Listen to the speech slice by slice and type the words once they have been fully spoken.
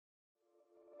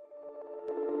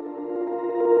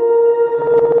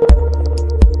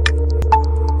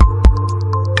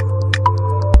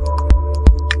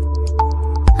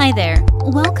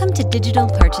Digital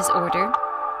Purchase Order.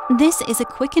 This is a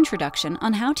quick introduction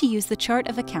on how to use the Chart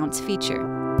of Accounts feature.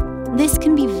 This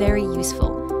can be very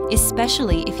useful,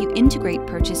 especially if you integrate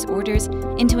purchase orders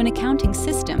into an accounting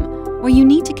system where you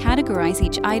need to categorize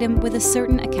each item with a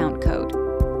certain account code.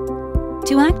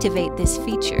 To activate this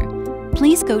feature,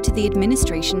 please go to the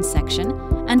Administration section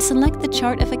and select the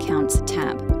Chart of Accounts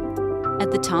tab. At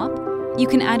the top, you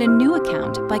can add a new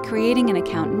account by creating an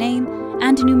account name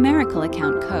and a numerical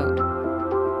account code.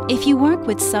 If you work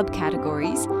with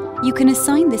subcategories, you can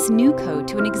assign this new code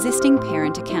to an existing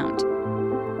parent account.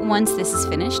 Once this is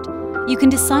finished, you can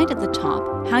decide at the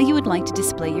top how you would like to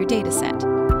display your dataset.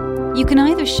 You can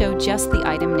either show just the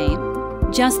item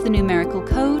name, just the numerical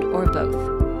code, or both.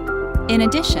 In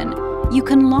addition, you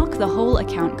can lock the whole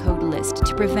account code list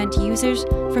to prevent users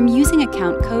from using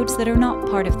account codes that are not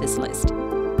part of this list.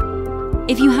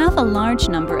 If you have a large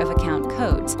number of account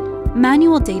codes,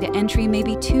 manual data entry may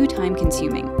be too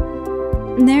time-consuming.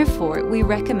 Therefore, we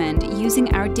recommend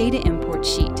using our data import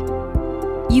sheet.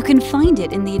 You can find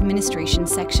it in the Administration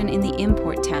section in the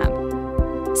Import tab.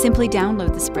 Simply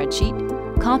download the spreadsheet,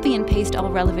 copy and paste all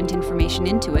relevant information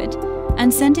into it,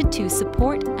 and send it to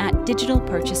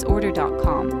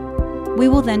support@digitalpurchaseorder.com. We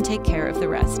will then take care of the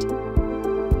rest.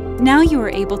 Now you are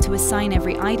able to assign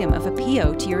every item of a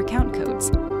PO to your account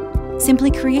codes.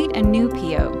 Simply create a new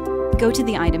PO, go to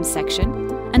the Items section,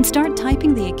 and start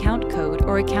typing the account code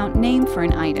or account name for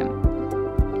an item.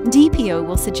 DPO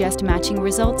will suggest matching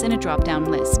results in a drop-down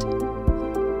list.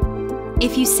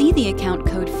 If you see the account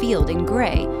code field in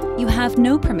gray, you have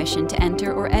no permission to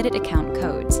enter or edit account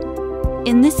codes.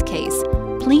 In this case,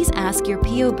 please ask your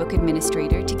PO book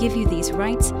administrator to give you these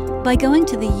rights by going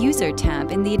to the User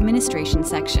tab in the Administration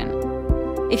section.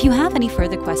 If you have any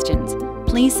further questions,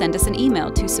 please send us an email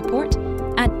to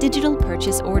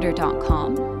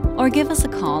support@digitalpurchaseorder.com or give us a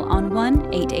call on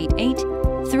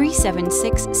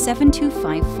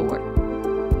 1-888-376-7254.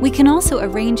 We can also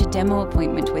arrange a demo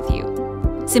appointment with you.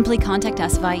 Simply contact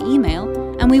us via email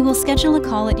and we will schedule a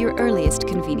call at your earliest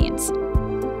convenience.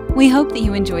 We hope that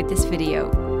you enjoyed this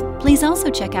video. Please also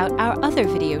check out our other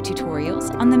video tutorials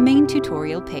on the main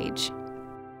tutorial page.